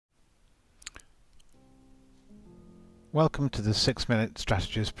Welcome to the 6-Minute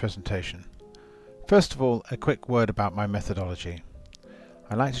Strategist presentation. First of all, a quick word about my methodology.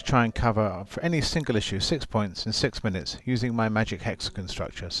 I like to try and cover for any single issue 6 points in 6 minutes using my magic hexagon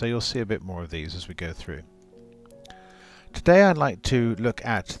structure, so you'll see a bit more of these as we go through. Today I'd like to look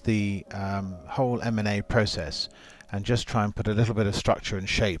at the whole M&A process and just try and put a little bit of structure and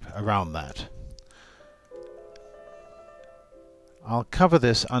shape around that. I'll cover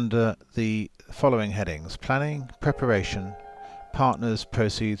this under the following headings: planning, preparation, partners,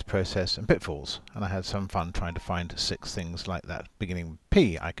 proceeds, process and pitfalls. And I had some fun trying to find 6 things like that, beginning with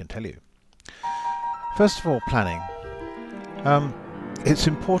P, I can tell you. First of all, planning. It's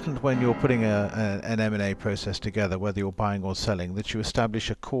important when you're putting an M&A process together, whether you're buying or selling, that you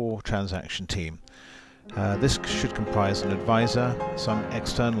establish a core transaction team. This should comprise an advisor, some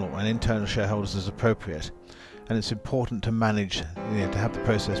external and internal shareholders as appropriate. And it's important to manage, to have the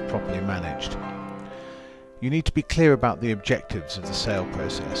process properly managed. You need to be clear about the objectives of the sale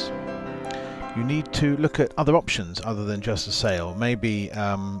process. You need to look at other options other than just a sale. Maybe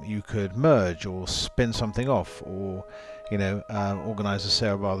you could merge or spin something off, or organize a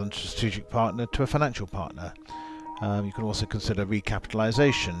sale rather than a strategic partner to a financial partner. You can also consider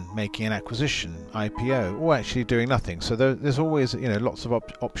recapitalization, making an acquisition, IPO, or actually doing nothing. So there's always lots of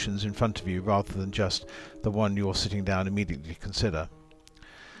options in front of you rather than just the one you're sitting down immediately to consider.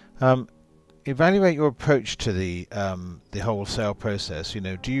 Evaluate your approach to the whole sale process.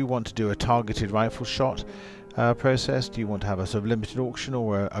 Do you want to do a targeted rifle shot process? Do you want to have a sort of limited auction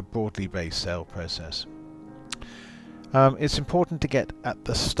or a broadly based sale process? It's important to get at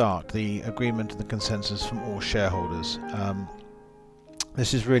the start the agreement and the consensus from all shareholders.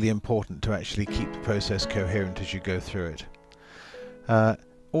 This is really important to actually keep the process coherent as you go through it.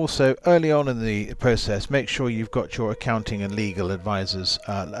 Also, early on in the process, make sure you've got your accounting and legal advisors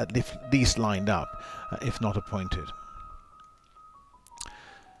at least lined up, if not appointed.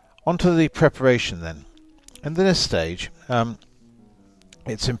 On to the preparation then. In this stage,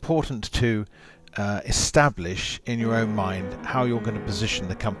 it's important to establish in your own mind how you're going to position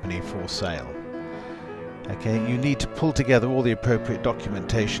the company for sale. Okay, you need to pull together all the appropriate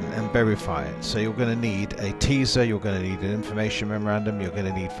documentation and verify it. So you're going to need a teaser, you're going to need an information memorandum, you're going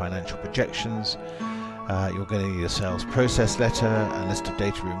to need financial projections, you're going to need a sales process letter, a list of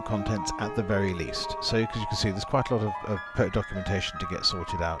data room contents at the very least. So as you can see, there's quite a lot of documentation to get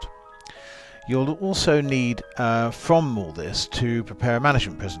sorted out. You'll also need, from all this, to prepare a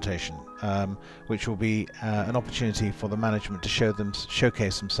management presentation, which will be an opportunity for the management to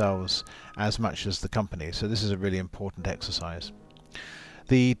showcase themselves as much as the company. So this is a really important exercise.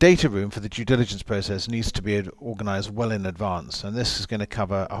 The data room for the due diligence process needs to be organized well in advance, and this is going to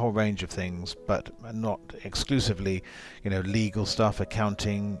cover a whole range of things, but not exclusively, legal stuff,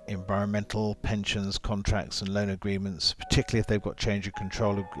 accounting, environmental, pensions, contracts and loan agreements, particularly if they've got change of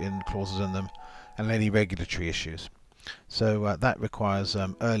control clauses in them, and any regulatory issues. So that requires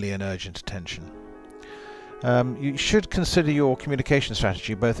early and urgent attention. You should consider your communication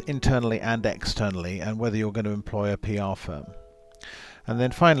strategy both internally and externally, and whether you're going to employ a PR firm. And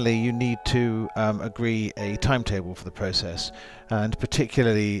then finally, you need to agree a timetable for the process, and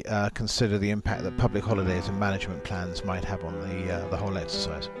particularly consider the impact that public holidays and management plans might have on the whole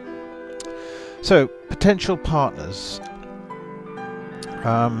exercise. So, potential partners.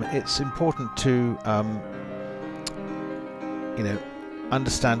 It's important to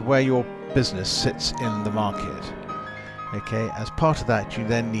understand where your business sits in the market. Okay, as part of that, you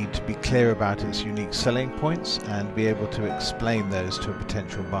then need to be clear about its unique selling points and be able to explain those to a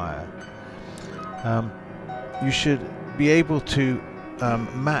potential buyer. You should be able to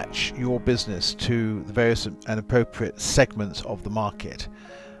match your business to the various and appropriate segments of the market,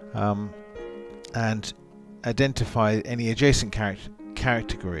 and identify any adjacent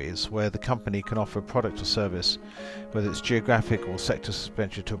categories where the company can offer a product or service, whether it's geographic or sector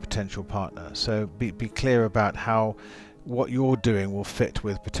suspension, to a potential partner. So be clear about how what you're doing will fit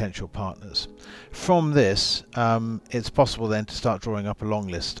with potential partners. From this, it's possible then to start drawing up a long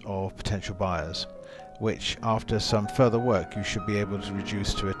list of potential buyers, which after some further work you should be able to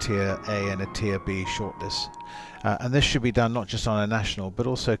reduce to a tier A and a tier B shortlist. And this should be done not just on a national, but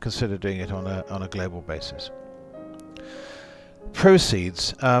also consider doing it on a global basis.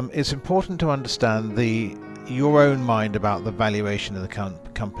 Proceeds. It's important to understand your own mind about the valuation of the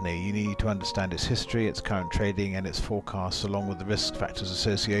company. You need to understand its history, its current trading and its forecasts, along with the risk factors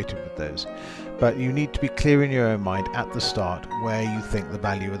associated with those. But you need to be clear in your own mind at the start where you think the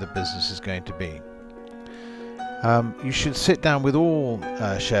value of the business is going to be. You should sit down with all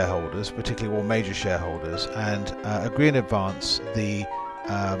shareholders, particularly all major shareholders, and agree in advance the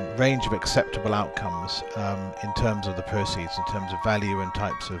range of acceptable outcomes in terms of the proceeds, in terms of value and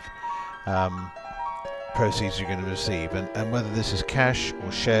types of proceeds you're going to receive, and whether this is cash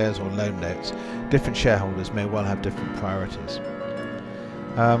or shares or loan notes, different shareholders may well have different priorities.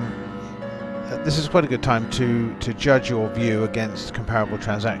 This is quite a good time to judge your view against comparable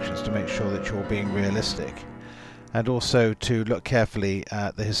transactions to make sure that you're being realistic, and also to look carefully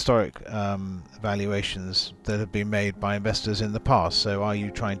at the historic valuations that have been made by investors in the past. So are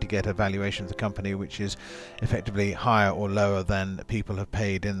you trying to get a valuation of the company which is effectively higher or lower than people have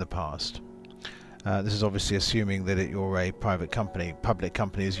paid in the past? This is obviously assuming that you're a private company. Public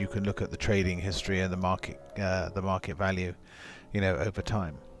companies, you can look at the trading history and the market value, over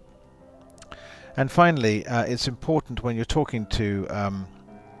time. And finally, it's important when you're talking to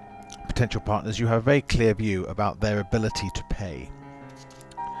potential partners, you have a very clear view about their ability to pay.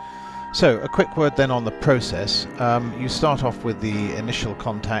 So a quick word then on the process. You start off with the initial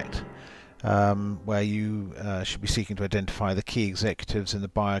contact, where you should be seeking to identify the key executives in the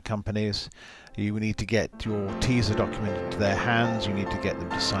buyer companies. You need to get your teaser document into their hands. You need to get them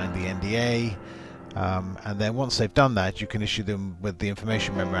to sign the NDA. And then once they've done that, you can issue them with the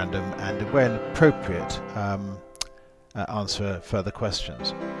information memorandum and, when appropriate, answer further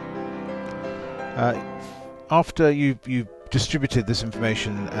questions. After you've distributed this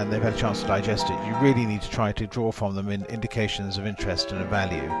information and they've had a chance to digest it, you really need to try to draw from them indications of interest and of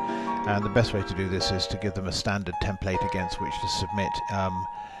value. And the best way to do this is to give them a standard template against which to submit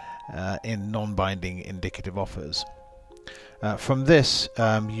in non-binding indicative offers. From this,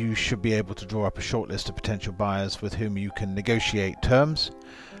 you should be able to draw up a short list of potential buyers with whom you can negotiate terms,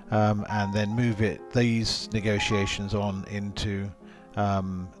 and then move these negotiations on into,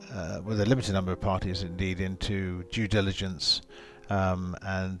 with a limited number of parties indeed, into due diligence,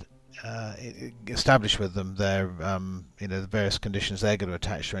 and establish with them their, the various conditions they're going to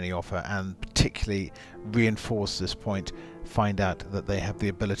attach to any offer, and particularly reinforce this point, find out that they have the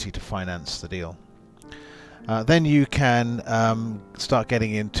ability to finance the deal. Then you can start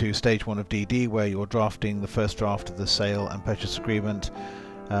getting into stage 1 of DD, where you're drafting the first draft of the sale and purchase agreement.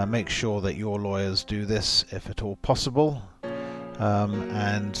 Make sure that your lawyers do this if at all possible,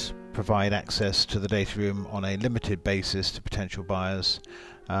 and provide access to the data room on a limited basis to potential buyers.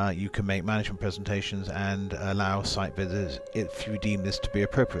 You can make management presentations and allow site visits if you deem this to be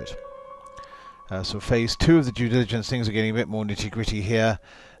appropriate. So phase 2 of the due diligence, things are getting a bit more nitty-gritty here.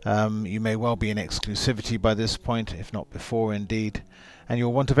 You may well be in exclusivity by this point, if not before indeed, and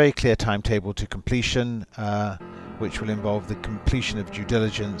you'll want a very clear timetable to completion, which will involve the completion of due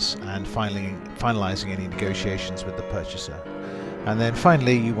diligence and finalizing any negotiations with the purchaser. And then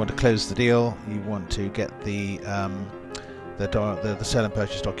finally, you want to close the deal. You want to get the sale and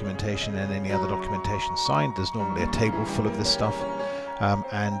purchase documentation and any other documentation signed. There's normally a table full of this stuff.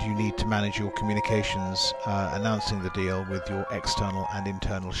 And you need to manage your communications announcing the deal with your external and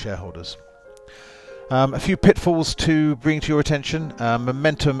internal shareholders. A few pitfalls to bring to your attention.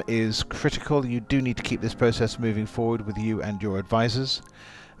 Momentum is critical. You do need to keep this process moving forward with you and your advisors.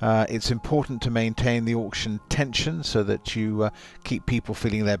 It's important to maintain the auction tension so that you keep people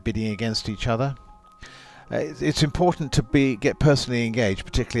feeling they're bidding against each other. It's important to get personally engaged,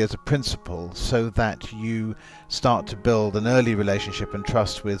 particularly as a principal, so that you start to build an early relationship and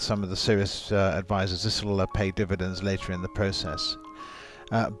trust with some of the serious advisors. This will pay dividends later in the process.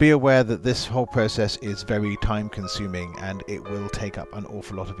 Be aware that this whole process is very time consuming and it will take up an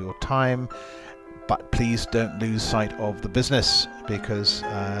awful lot of your time, but please don't lose sight of the business, because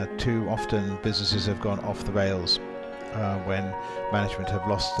too often businesses have gone off the rails when management have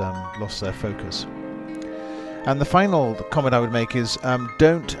lost their focus. And the final comment I would make is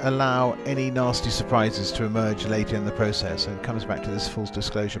don't allow any nasty surprises to emerge later in the process. And it comes back to this full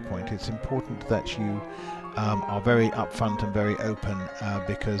disclosure point. It's important that you are very upfront and very open,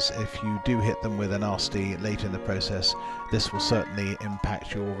 because if you do hit them with a nasty later in the process, this will certainly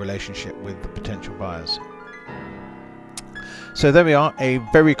impact your relationship with the potential buyers. So there we are, a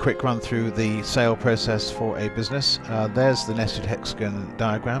very quick run through the sale process for a business. There's the nested hexagon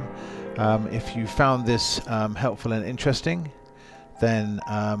diagram. If you found this helpful and interesting, then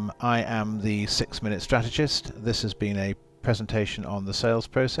I am the 6-minute strategist. This has been a presentation on the sales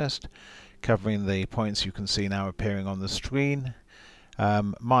process, covering the points you can see now appearing on the screen.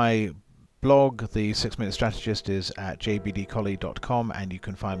 My blog, the 6-minute strategist, is at jbdcollie.com, and you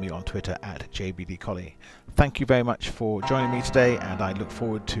can find me on Twitter at jbdcollie. Thank you very much for joining me today, and I look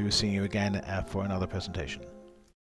forward to seeing you again for another presentation.